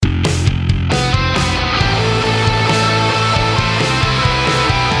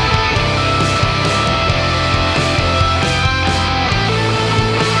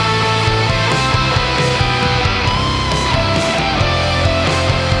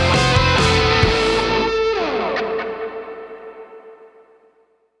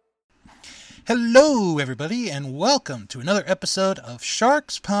Hello, everybody, and welcome to another episode of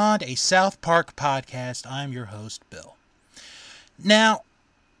Sharks Pond, a South Park podcast. I'm your host, Bill. Now,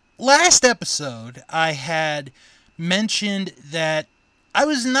 last episode, I had mentioned that I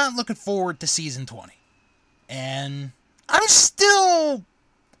was not looking forward to Season 20. And I'm still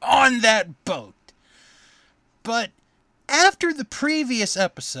on that boat. But after the previous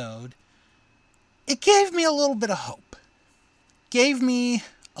episode, it gave me a little bit of hope. Gave me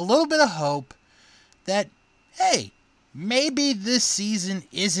a little bit of hope that, hey, maybe this season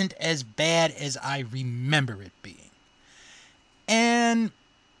isn't as bad as I remember it being. And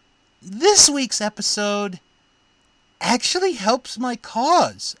this week's episode actually helps my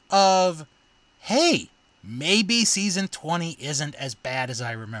cause of, hey, maybe season 20 isn't as bad as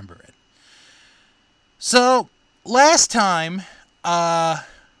I remember it. So, last time,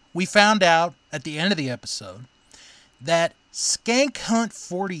 we found out at the end of the episode that Skank Hunt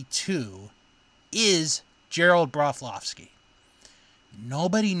 42 is Gerald Broflovsky.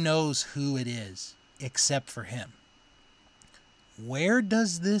 Nobody knows who it is except for him. Where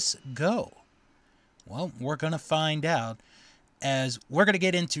does this go? Well, we're going to find out as we're going to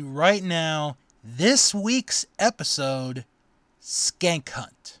get into right now this week's episode, Skank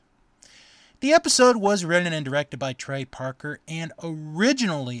Hunt. The episode was written and directed by Trey Parker and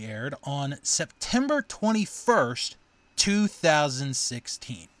originally aired on September 21st,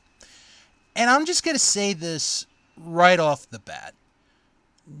 2016. And I'm just going to say this right off the bat.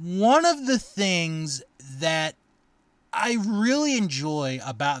 One of the things that I really enjoy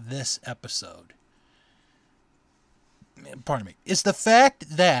about this episode, is the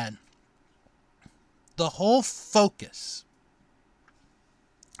fact that the whole focus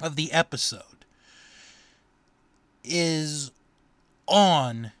of the episode is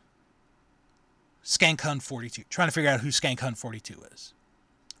on Skank Hunt 42, trying to figure out who Skank Hunt 42 is.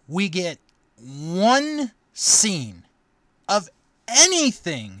 We get one scene of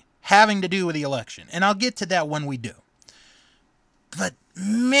anything having to do with the election, and I'll get to that when we do. But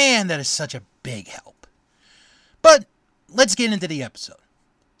man, that is such a big help. But let's get into the episode.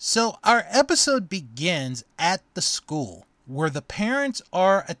 So our episode begins at the school where the parents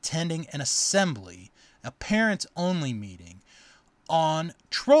are attending an assembly, a parents-only meeting on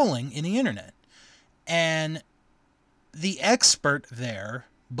trolling in the internet. And the expert there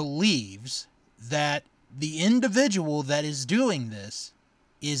believes that the individual that is doing this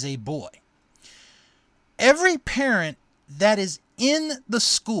is a boy. Every parent that is in the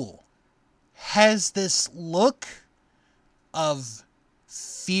school has this look of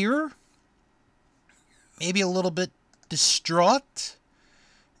fear, maybe a little bit distraught,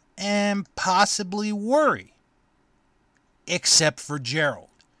 and possibly worry. Except for Gerald,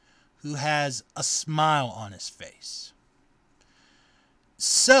 who has a smile on his face.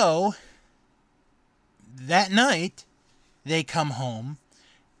 So, that night, they come home,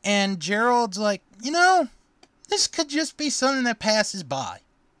 and Gerald's like, this could just be something that passes by.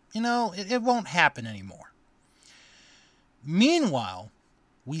 It won't happen anymore. Meanwhile,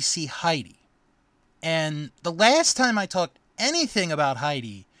 we see Heidi. And the last time I talked anything about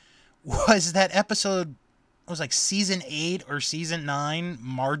Heidi was that episode, it was like season 8 or season 9,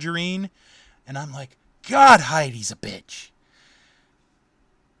 Margarine. And I'm like, God, Heidi's a bitch.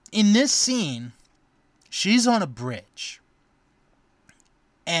 In this scene, she's on a bridge.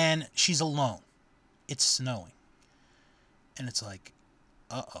 And she's alone. It's snowing. And it's like,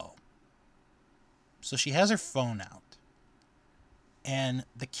 uh-oh. So she has her phone out. And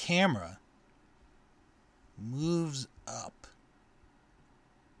the camera moves up.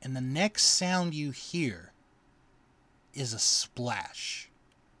 And the next sound you hear is a splash.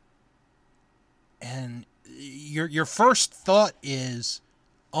 And your first thought is,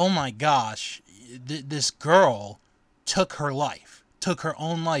 oh my gosh, this girl took her life, took her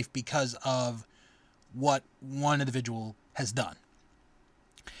own life because of what one individual has done.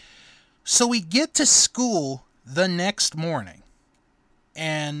 So we get to school the next morning,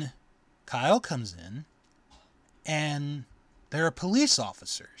 and Kyle comes in, and there are police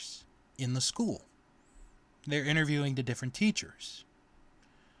officers in the school. They're interviewing the different teachers.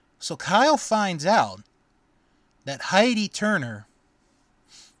 So Kyle finds out that Heidi Turner,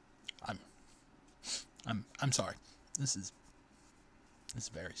 I'm sorry. This is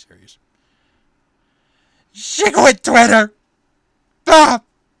very serious. She quit Twitter.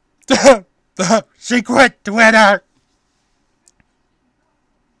 She quit Twitter.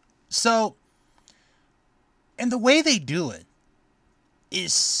 So, and the way they do it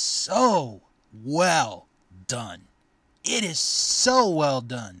is so well done. It is so well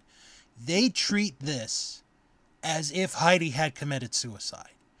done. They treat this as if Heidi had committed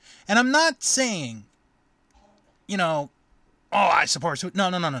suicide. And I'm not saying, oh, I support...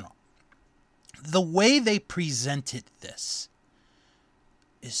 No. The way they presented this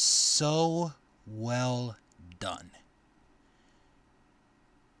is so well done.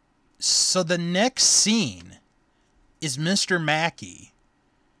 So the next scene is Mr. Mackey,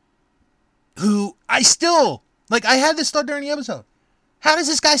 who I had this thought during the episode. How does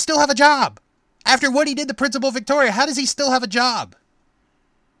this guy still have a job? After what he did to Principal Victoria, how does he still have a job?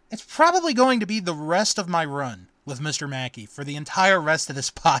 It's probably going to be the rest of my run with Mr. Mackey for the entire rest of this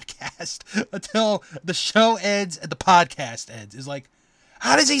podcast until the show ends and the podcast ends. Is like,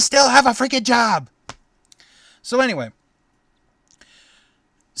 how does he still have a freaking job? So anyway,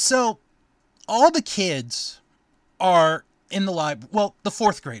 all the kids are in the library. Well, the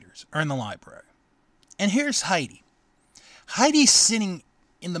 4th graders are in the library. And here's Heidi. Heidi's sitting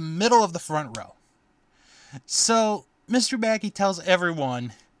in the middle of the front row. So Mr. Mackey tells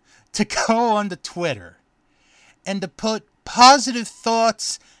everyone to go onto Twitter and to put positive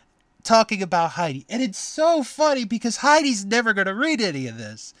thoughts talking about Heidi. And it's so funny because Heidi's never going to read any of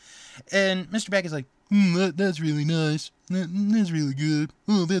this. And Mr. Mackey's like, that's really nice. That's really good.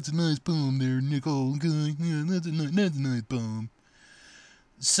 Oh, that's a nice poem there, Nicole. Okay. Yeah, that's a nice poem.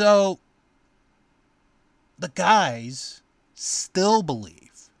 So the guys still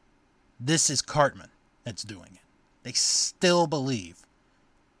believe this is Cartman that's doing it. They still believe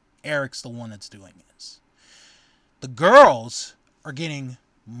Eric's the one that's doing this. The girls are getting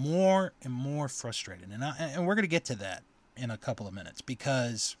more and more frustrated. And we're going to get to that in a couple of minutes,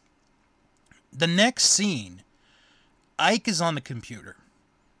 because the next scene, Ike is on the computer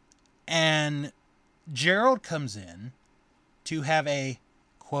and Gerald comes in to have a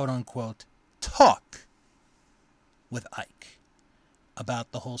quote-unquote talk with Ike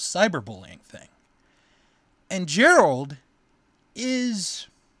about the whole cyberbullying thing. And Gerald he's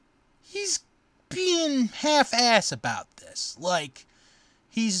being half-ass about this. Like,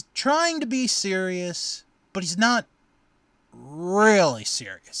 he's trying to be serious, but he's not really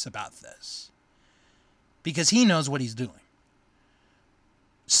serious about this, because he knows what he's doing.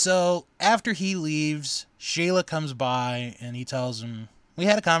 So after he leaves, Shayla comes by and he tells him, we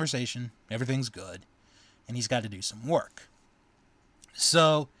had a conversation, everything's good, and he's got to do some work.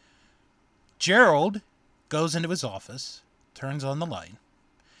 So Gerald goes into his office, turns on the light,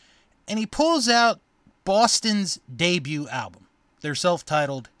 and he pulls out Boston's debut album, their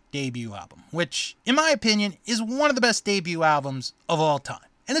self-titled debut album, which, in my opinion, is one of the best debut albums of all time.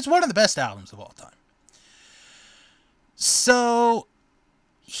 And it's one of the best albums of all time. So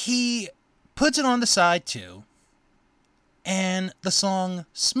he puts it on the side too, and the song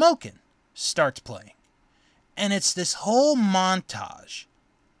Smokin' starts playing. And it's this whole montage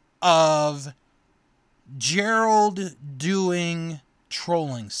of Gerald doing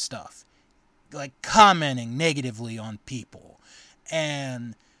trolling stuff, like commenting negatively on people,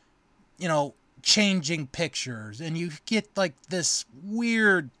 and, changing pictures, and you get like this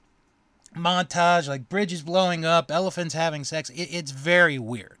weird montage, like bridges blowing up, elephants having sex. It's very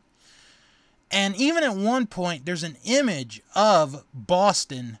weird. And even at one point, there's an image of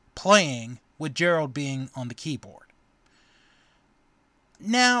Boston playing with Gerald being on the keyboard.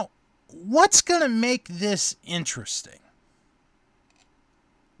 Now, what's going to make this interesting?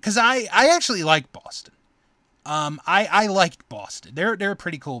 Because I actually like Boston. I liked Boston. They're a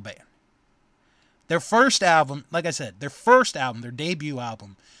pretty cool band. Their first album, like I said, their debut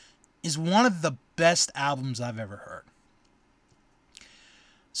album, is one of the best albums I've ever heard.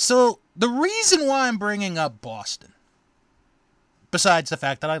 So, the reason why I'm bringing up Boston, besides the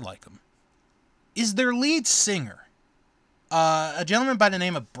fact that I like them, is their lead singer, a gentleman by the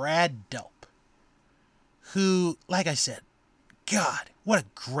name of Brad Delp, who, like I said, God, what a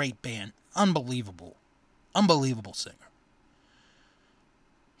great band. Unbelievable singer.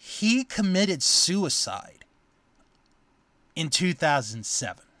 He committed suicide in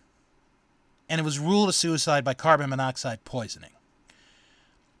 2007. And it was ruled a suicide by carbon monoxide poisoning.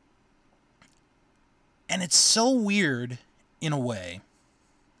 And it's so weird, in a way,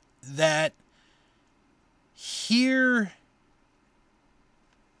 that here's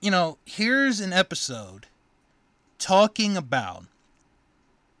an episode talking about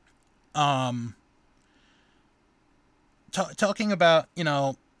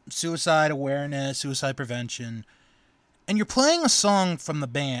suicide awareness, suicide prevention, and you're playing a song from a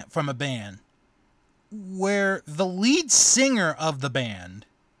band where the lead singer of the band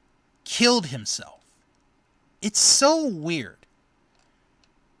killed himself. It's so weird.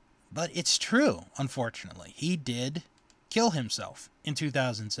 But it's true, unfortunately. He did kill himself in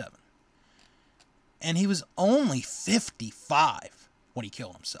 2007. And he was only 55 when he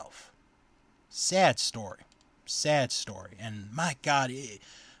killed himself. Sad story. Sad story. And my God,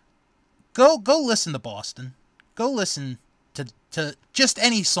 go listen to Boston. Go listen to just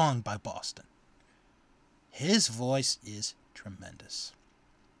any song by Boston. His voice is tremendous.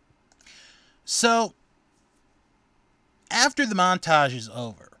 So, after the montage is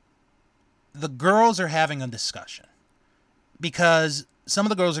over, the girls are having a discussion. Because some of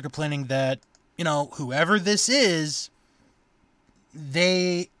the girls are complaining that, whoever this is,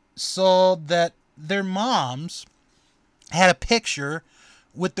 they saw that their moms had a picture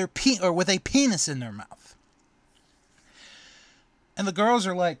with with a penis in their mouth. And the girls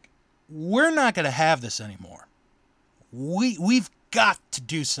are like, we're not going to have this anymore. We've got to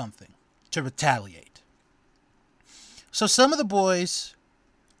do something to retaliate. So some of the boys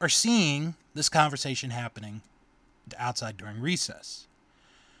are seeing this conversation happening outside during recess.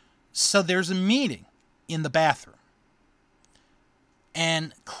 So there's a meeting in the bathroom.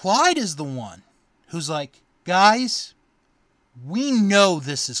 And Clyde is the one who's like, guys, we know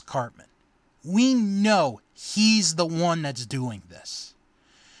this is Cartman. We know he's the one that's doing this.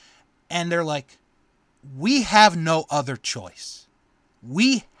 And they're like, we have no other choice.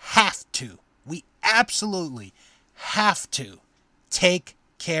 We have to. We absolutely have to take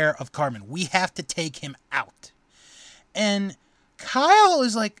care of Cartman. We have to take him out. And Kyle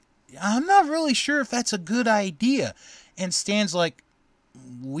is like, I'm not really sure if that's a good idea. And Stan's like,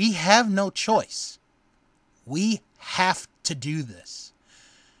 we have no choice. We have to do this.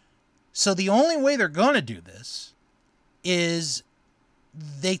 So the only way they're going to do this is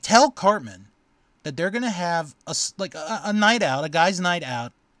they tell Cartman that they're going to have a night out, a guy's night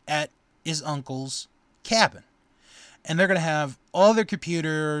out at his uncle's cabin. And they're going to have all their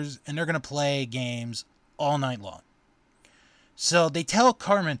computers and they're going to play games all night long. So they tell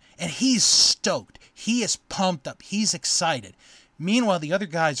Cartman, and he's stoked. He is pumped up. He's excited. Meanwhile, the other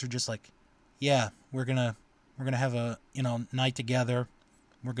guys are just like, yeah, we're gonna have a night together.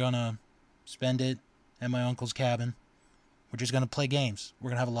 We're gonna spend it at my uncle's cabin. We're just gonna play games.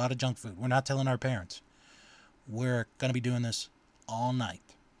 We're gonna have a lot of junk food. We're not telling our parents. We're gonna be doing this all night.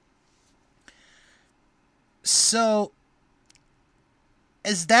 So,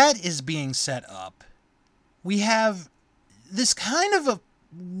 as that is being set up, we have this kind of a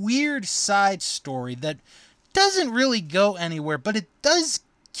weird side story that doesn't really go anywhere, but it does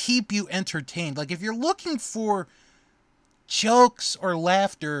keep you entertained. Like, if you're looking for jokes or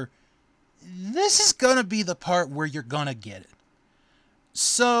laughter, this is going to be the part where you're going to get it.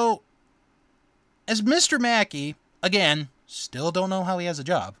 So, as Mr. Mackey, again, still don't know how he has a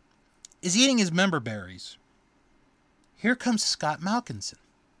job, is eating his member berries, here comes Scott Malkinson.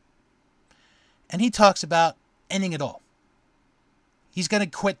 And he talks about ending it all. He's going to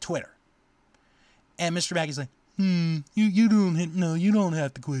quit Twitter. And Mr. Mackey's like, you don't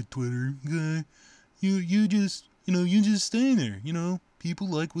have to quit Twitter, okay? You just stay there, people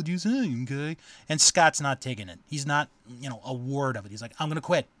like what you say, okay? And Scott's not taking it. He's not, a word of it. He's like, I'm going to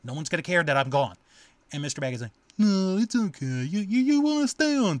quit. No one's going to care that I'm gone. And Mr. Mackey's like, no, it's okay. You want to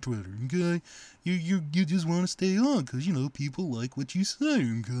stay on Twitter, okay? You just want to stay on because, people like what you say,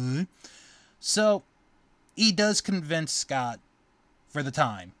 okay? So, he does convince Scott for the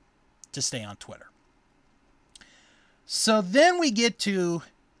time to stay on Twitter. So then we get to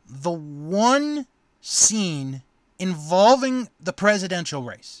the one scene involving the presidential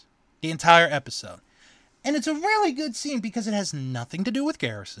race, the entire episode. And it's a really good scene because it has nothing to do with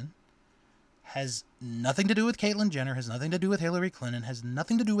Garrison, has nothing to do with Caitlyn Jenner, has nothing to do with Hillary Clinton, has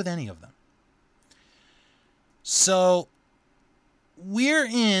nothing to do with any of them. So we're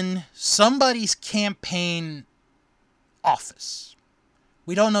in somebody's campaign office.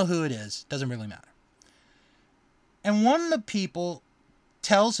 We don't know who it is. Doesn't really matter. And one of the people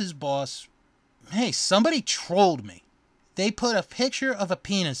tells his boss, hey, somebody trolled me. They put a picture of a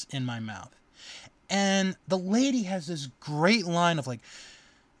penis in my mouth. And the lady has this great line of like,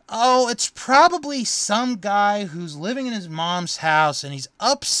 oh, it's probably some guy who's living in his mom's house and he's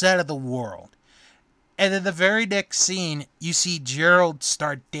upset at the world. And in the very next scene, you see Gerald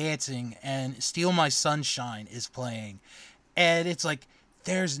start dancing and Steal My Sunshine is playing. And it's like,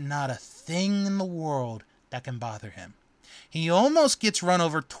 there's not a thing in the world that can bother him. He almost gets run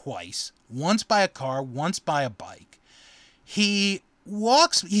over twice. Once by a car, once by a bike. He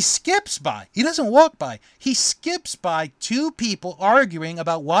skips by. He doesn't walk by. He skips by two people arguing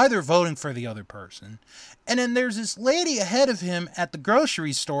about why they're voting for the other person. And then there's this lady ahead of him at the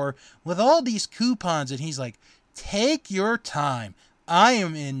grocery store with all these coupons, and he's like, take your time. I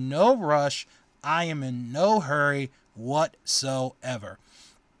am in no rush. I am in no hurry whatsoever.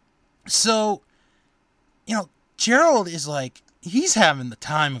 So, Gerald is like, he's having the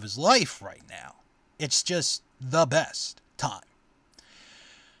time of his life right now. It's just the best time.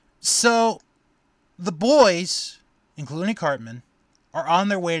 So the boys, including Cartman, are on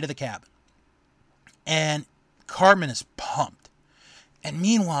their way to the cabin. And Cartman is pumped. And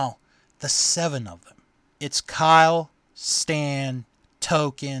meanwhile, the 7 of them. It's Kyle, Stan,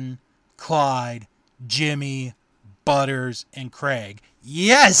 Token, Clyde, Jimmy, Butters, and Craig.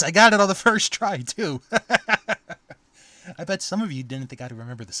 Yes, I got it on the first try, too. I bet some of you didn't think I'd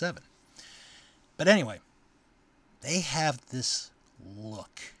remember the 7. But anyway, they have this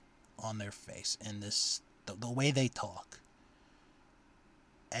look on their face and the way they talk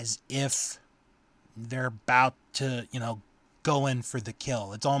as if they're about to, go in for the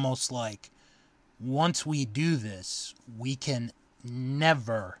kill. It's almost like once we do this, we can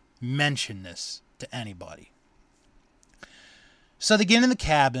never mention this to anybody. So they get in the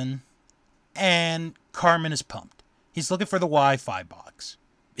cabin, and Cartman is pumped. He's looking for the Wi-Fi box.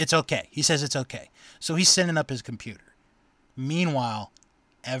 It's okay. He says it's okay. So he's setting up his computer. Meanwhile,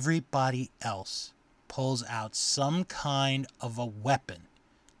 everybody else pulls out some kind of a weapon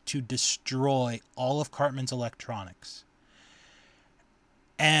to destroy all of Cartman's electronics.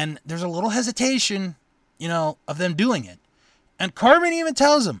 And there's a little hesitation, of them doing it. And Cartman even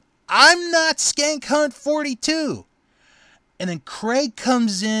tells him, I'm not Skank Hunt 42. And then Craig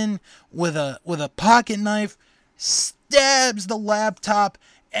comes in with a pocket knife, stabs the laptop,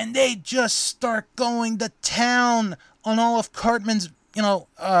 and they just start going to town on all of Cartman's,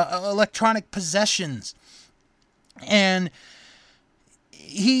 electronic possessions. And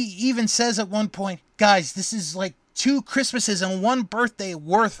he even says at one point, guys, this is like 2 Christmases and 1 birthday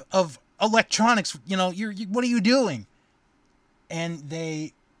worth of electronics. What are you doing? And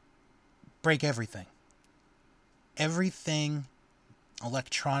they break everything. Everything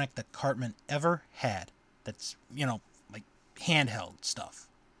electronic that Cartman ever had that's, like handheld stuff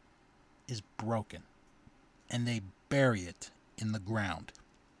is broken. And they bury it in the ground.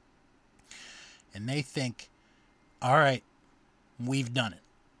 And they think, all right, we've done it.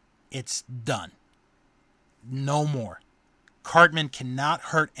 It's done. No more. Cartman cannot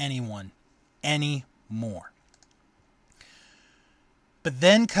hurt anyone anymore. But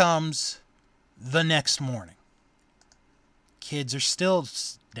then comes the next morning. Kids are still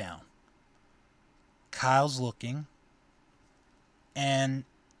down. Kyle's looking, and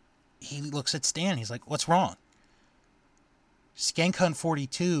he looks at Stan. He's like, what's wrong? Skank Hunt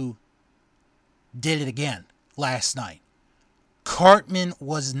 42 did it again last night. Cartman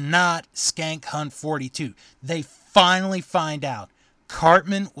was not Skank Hunt 42. They finally find out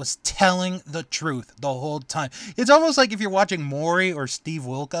Cartman was telling the truth the whole time. It's almost like if you're watching Maury or Steve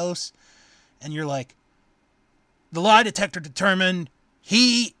Wilkos, and you're like, the lie detector determined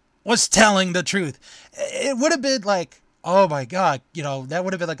he was telling the truth. It would have been like, oh my God, that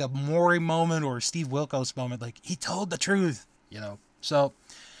would have been like a Maury moment or a Steve Wilkos moment. Like, he told the truth, So,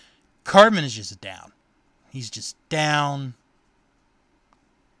 Cartman is just down. He's just down.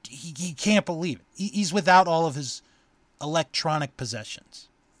 He can't believe it. He's without all of his electronic possessions.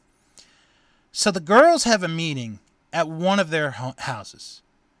 So the girls have a meeting at one of their houses.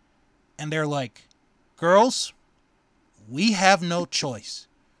 And they're like, girls, we have no choice.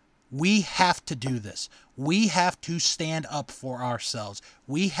 We have to do this. We have to stand up for ourselves.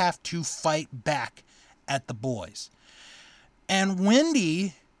 We have to fight back at the boys. And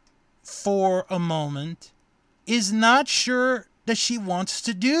Wendy, for a moment, is not sure that she wants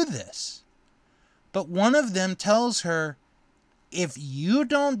to do this. But one of them tells her, if you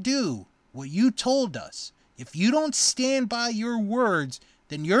don't do what you told us, if you don't stand by your words,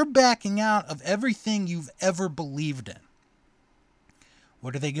 then you're backing out of everything you've ever believed in.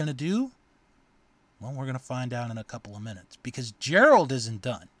 What are they going to do? Well, we're going to find out in a couple of minutes. Because Gerald isn't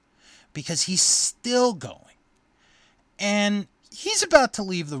done. Because he's still going. And he's about to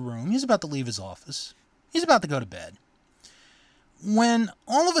leave the room. He's about to leave his office. He's about to go to bed. When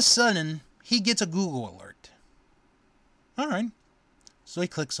all of a sudden, he gets a Google alert. All right. So he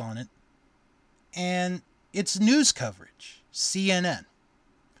clicks on it. And it's news coverage. CNN.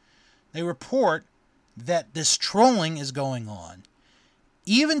 They report that this trolling is going on.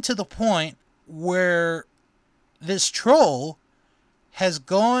 Even to the point where this troll has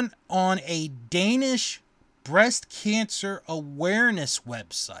gone on a Danish breast cancer awareness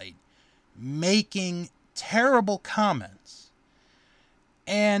website making terrible comments.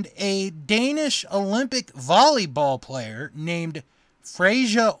 And a Danish Olympic volleyball player named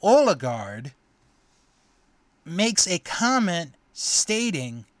Freja Olegard makes a comment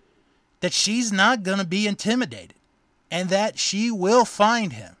stating that she's not going to be intimidated and that she will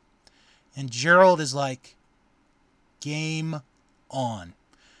find him. And Gerald is like, game on.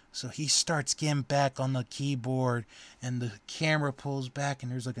 So he starts getting back on the keyboard, and the camera pulls back,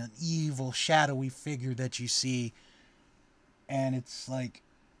 and there's like an evil, shadowy figure that you see. And it's like,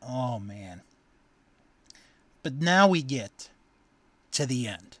 oh man. But now we get to the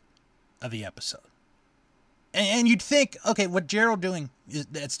end of the episode. And you'd think, okay, what Gerald doing,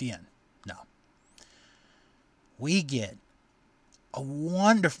 that's the end. No. We get a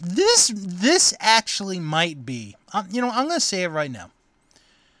wonderful... This actually might be... I'm going to say it right now.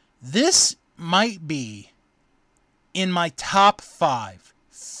 This might be in my top 5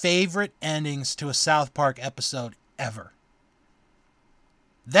 favorite endings to a South Park episode ever.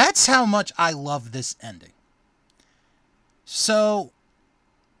 That's how much I love this ending. So,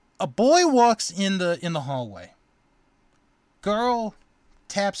 a boy walks in the hallway. Girl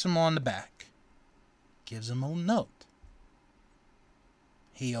taps him on the back. Gives him a note.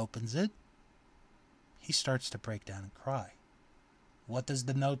 He opens it. He starts to break down and cry. What does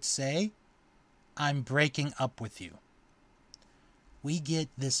the note say? I'm breaking up with you. We get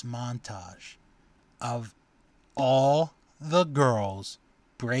this montage of all the girls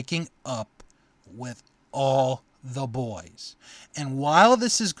breaking up with all the boys. And while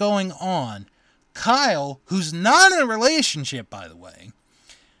this is going on, Kyle, who's not in a relationship, by the way,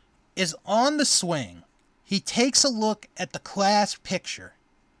 is on the swing. He takes a look at the class picture,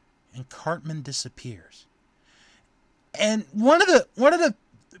 and Cartman disappears. And one of the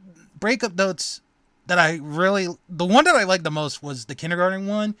breakup notes that the one that I liked the most was the kindergarten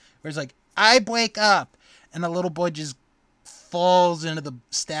one, where it's like, I break up, and the little boy just falls into the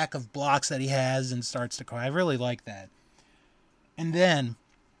stack of blocks that he has and starts to cry. I really like that. And then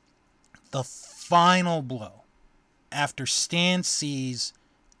the final blow, after Stan sees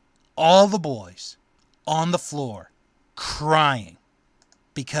all the boys on the floor crying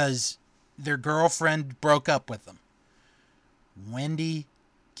because their girlfriend broke up with them, Wendy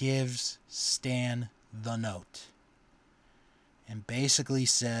gives Stan the note and basically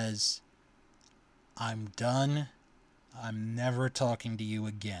says, I'm done. I'm never talking to you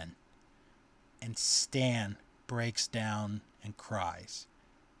again. And Stan breaks down and cries.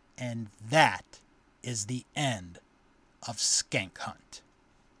 And that is the end of Skank Hunt.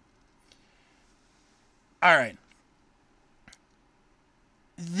 Alright.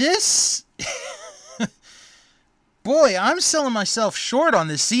 This... Boy, I'm selling myself short on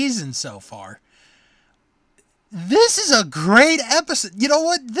this season so far. This is a great episode. You know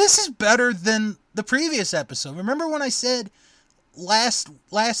what? This is better than the previous episode. Remember when I said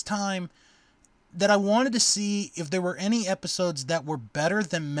last time that I wanted to see if there were any episodes that were better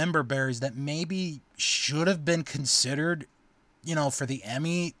than Member Berries that maybe should have been considered, for the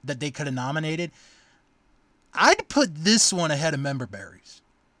Emmy that they could have nominated? I'd put this one ahead of Member Berries.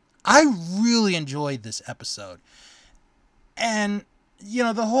 I really enjoyed this episode. And,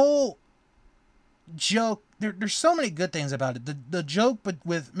 the whole joke, there's so many good things about it. The joke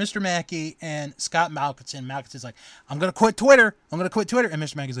with Mr. Mackey and Scott Malkinson. Malkinson's like, I'm going to quit Twitter. And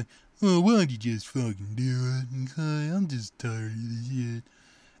Mr. Mackey's like, oh, why don't you just fucking do it? Okay, I'm just tired of this shit.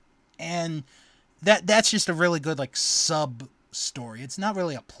 And that's just a really good, sub story. It's not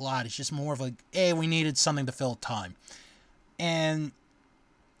really a plot. It's just more of hey, we needed something to fill time. And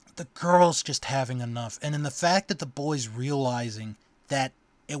the girls just having enough. And in the fact that the boys realizing that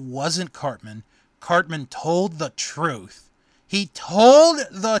it wasn't Cartman. Cartman told the truth. He told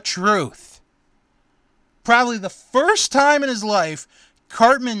the truth. Probably the first time in his life,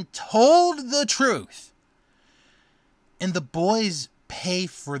 Cartman told the truth. And the boys pay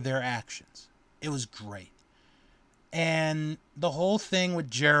for their actions. It was great. And the whole thing with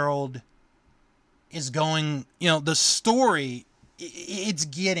Gerald is going, the story, it's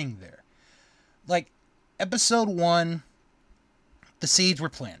getting there. Episode 1, the seeds were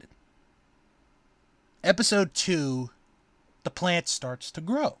planted. Episode 2, the plant starts to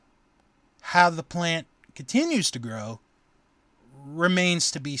grow. How the plant continues to grow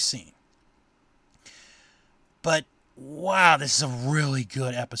remains to be seen. But, wow, this is a really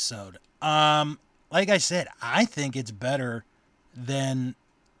good episode. Like I said, I think it's better than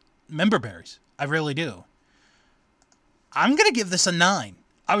Member Berries. I really do. I'm going to give this a 9.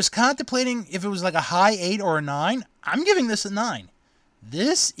 I was contemplating if it was a high 8 or a 9. I'm giving this a 9.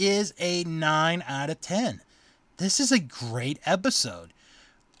 This is a 9 out of 10. This is a great episode.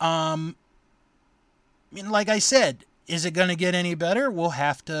 Like I said, is it going to get any better? We'll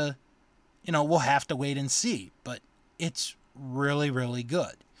have to wait and see. But it's really, really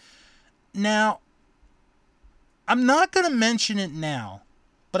good. Now, I'm not going to mention it now,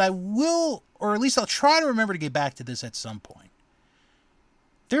 but I will, or at least I'll try to remember to get back to this at some point.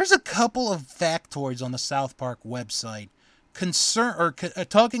 There's a couple of factoids on the South Park website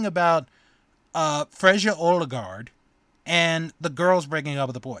talking about Freja Oligard and the girls breaking up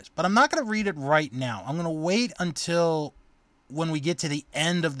with the boys. But I'm not going to read it right now. I'm going to wait until when we get to the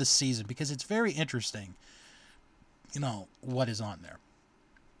end of the season because it's very interesting, what is on there.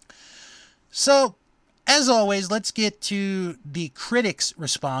 So, as always, let's get to the critics'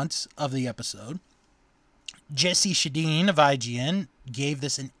 response of the episode. Jesse Shadeen of IGN gave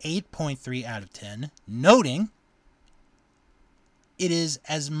this an 8.3 out of 10, noting it is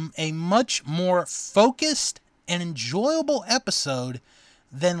as a much more focused and enjoyable episode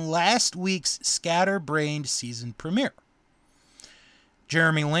than last week's scatterbrained season premiere.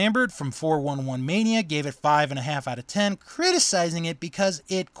 Jeremy Lambert from 411 Mania gave it 5.5 out of 10, criticizing it because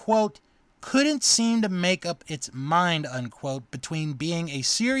it, quote, couldn't seem to make up its mind, unquote, between being a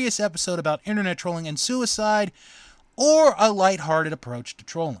serious episode about internet trolling and suicide or a lighthearted approach to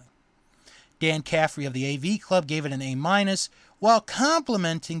trolling. Dan Caffrey of the AV Club gave it an A-, while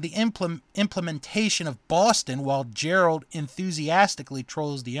complimenting the implementation of Boston while Gerald enthusiastically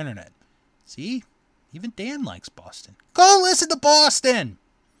trolls the internet. See? Even Dan likes Boston. Go listen to Boston!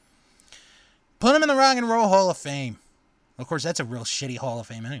 Put him in the Rock and Roll Hall of Fame. Of course, that's a real shitty Hall of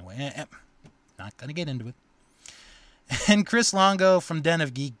Fame anyway. Not going to get into it. And Chris Longo from Den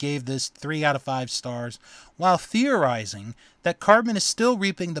of Geek gave this 3 out of 5 stars, while theorizing that Cartman is still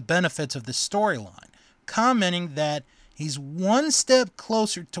reaping the benefits of this storyline, commenting that he's one step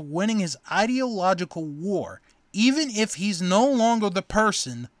closer to winning his ideological war, even if he's no longer the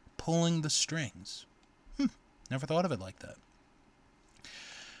person pulling the strings. Never thought of it like that.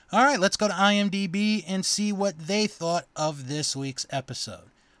 All right, let's go to IMDb and see what they thought of this week's episode.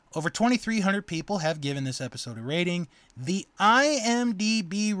 Over 2,300 people have given this episode a rating. The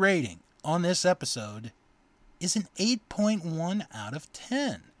IMDb rating on this episode is an 8.1 out of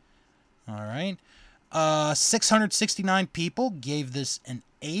 10. All right. 669 people gave this an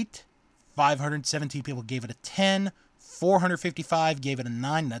 8. 517 people gave it a 10. 455 gave it a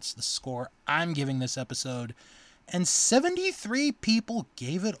 9. That's the score I'm giving this episode. And 73 people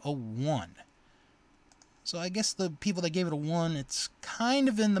gave it a 1. So I guess the people that gave it a 1, it's kind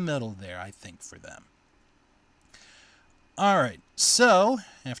of in the middle there, I think, for them. Alright, so,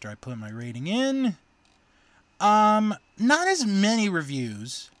 after I put my rating in, not as many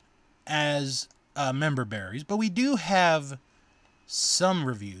reviews as Member Berries, but we do have some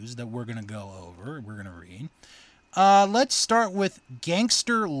reviews that we're going to go over, we're going to read. Let's start with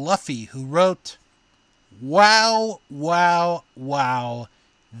Gangster Luffy, who wrote, Wow, wow, wow,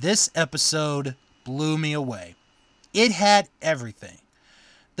 this episode blew me away. It had everything.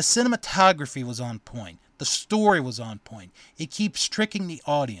 The cinematography was on point. The story was on point. It keeps tricking the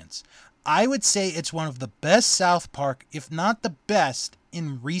audience. I would say it's one of the best South Park, if not the best,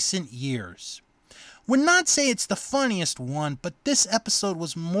 in recent years. Would not say it's the funniest one, but this episode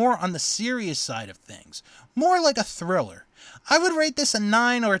was more on the serious side of things. More like a thriller. I would rate this a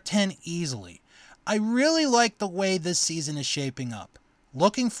 9 or a 10 easily. I really like the way this season is shaping up.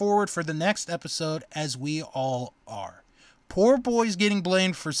 Looking forward for the next episode as we all are. Poor boys getting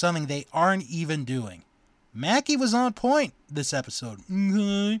blamed for something they aren't even doing. Mackie was on point this episode.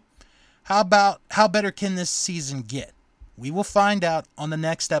 How better can this season get? We will find out on the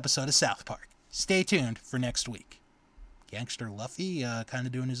next episode of South Park. Stay tuned for next week. Gangster Luffy kind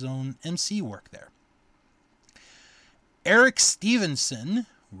of doing his own MC work there. Eric Stevenson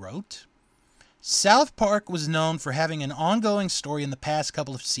wrote, South Park was known for having an ongoing story in the past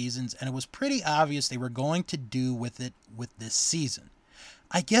couple of seasons, and it was pretty obvious they were going to do with it with this season.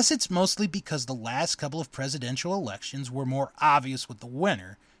 I guess it's mostly because the last couple of presidential elections were more obvious with the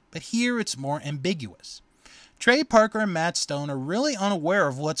winner, but here it's more ambiguous. Trey Parker and Matt Stone are really unaware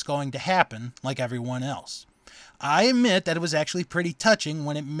of what's going to happen, like everyone else. I admit that it was actually pretty touching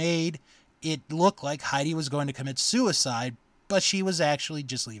when it made it look like Heidi was going to commit suicide, but she was actually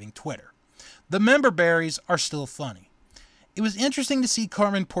just leaving Twitter. The Member Berries are still funny. It was interesting to see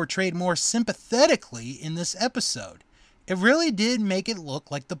Cartman portrayed more sympathetically in this episode. It really did make it look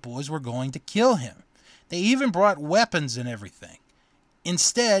like the boys were going to kill him. They even brought weapons and everything.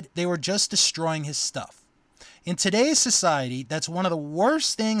 Instead, they were just destroying his stuff. In today's society, that's one of the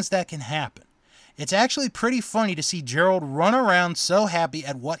worst things that can happen. It's actually pretty funny to see Gerald run around so happy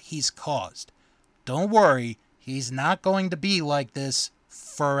at what he's caused. Don't worry, he's not going to be like this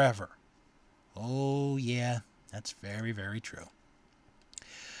forever. Oh yeah, that's very, very true.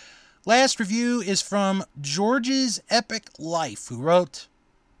 Last review is from George's Epic Life, who wrote,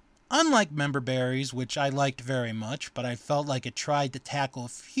 Unlike Member Berries, which I liked very much, but I felt like it tried to tackle a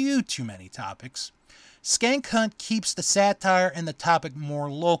few too many topics, Skank Hunt keeps the satire and the topic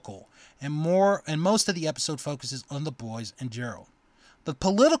more local, and most of the episode focuses on the boys and Gerald. The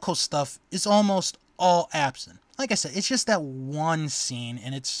political stuff is almost all absent. Like I said, it's just that one scene,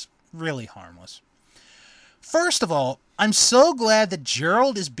 and it's really harmless. First of all, I'm so glad that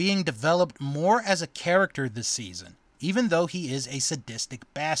Gerald is being developed more as a character this season, even though he is a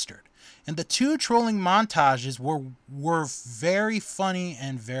sadistic bastard. And the 2 trolling montages were very funny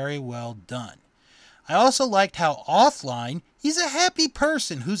and very well done. I also liked how offline, he's a happy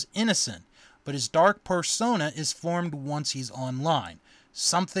person who's innocent, but his dark persona is formed once he's online,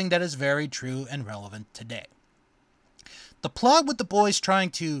 something that is very true and relevant today. The plot with the boys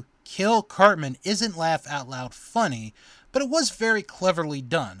trying to kill Cartman isn't laugh out loud funny, but it was very cleverly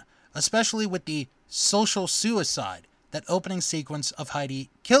done, especially with the social suicide. That opening sequence of Heidi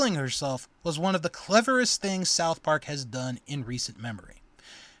killing herself was one of the cleverest things South Park has done in recent memory.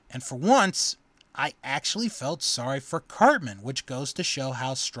 And for once, I actually felt sorry for Cartman, which goes to show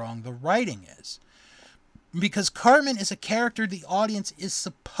how strong the writing is. Because Cartman is a character the audience is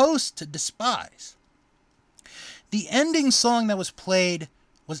supposed to despise. The ending song that was played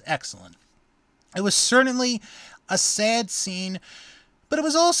was excellent. It was certainly a sad scene, but it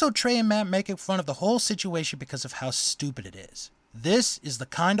was also Trey and Matt making fun of the whole situation because of how stupid it is. This is the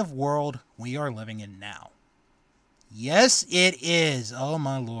kind of world we are living in now. Yes, it is. Oh,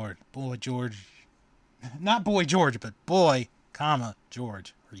 my Lord. Boy, George. Not Boy George, but Boy, comma,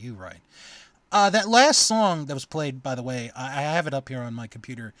 George. Are you right? That last song that was played, by the way, I have it up here on my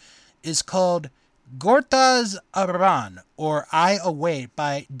computer, is called Gortaz Aran, or I Await,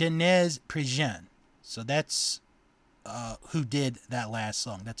 by Denez Prigent. So that's who did that last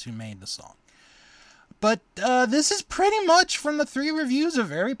song. That's who made the song. But this is pretty much, from the 3 reviews, a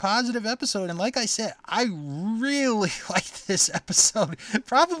very positive episode. And like I said, I really liked this episode.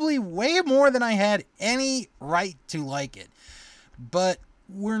 Probably way more than I had any right to like it. But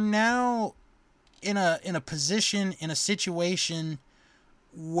we're now in a position, in a situation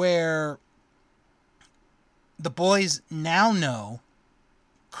where the boys now know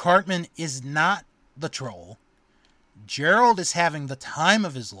Cartman is not the troll. Gerald is having the time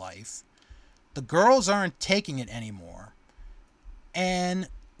of his life. The girls aren't taking it anymore. And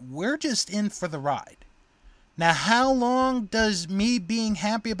we're just in for the ride. Now, how long does me being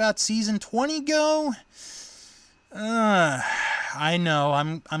happy about season 20 go? I know,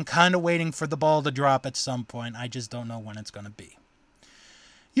 I'm kind of waiting for the ball to drop at some point. I just don't know when it's going to be.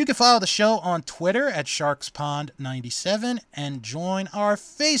 You can follow the show on Twitter at SharksPond97 and join our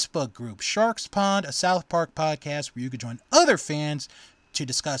Facebook group, Sharks Pond, a South Park podcast, where you can join other fans to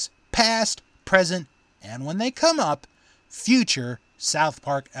discuss past, present, and when they come up, future South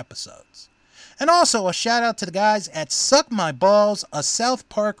Park episodes. And also a shout out to the guys at Suck My Balls, a South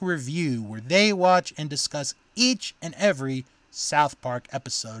Park review, where they watch and discuss each and every South Park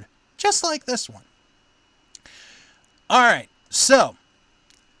episode, just like this one. Alright, so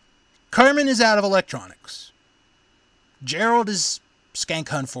Cartman is out of electronics. Gerald is Skank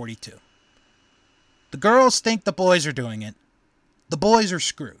Hunt 42. The girls think the boys are doing it. The boys are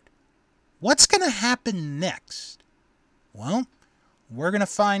screwed. What's going to happen next? Well, we're going to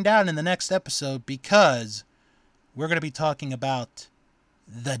find out in the next episode, because we're going to be talking about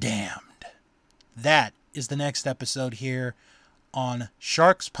the damned. That is the next episode here on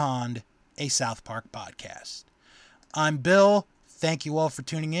Sharks Pond, a South Park podcast. I'm Bill. Thank you all for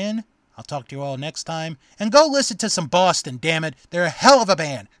tuning in. I'll talk to you all next time. And go listen to some Boston, damn it. They're a hell of a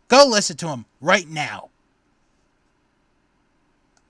band. Go listen to them right now.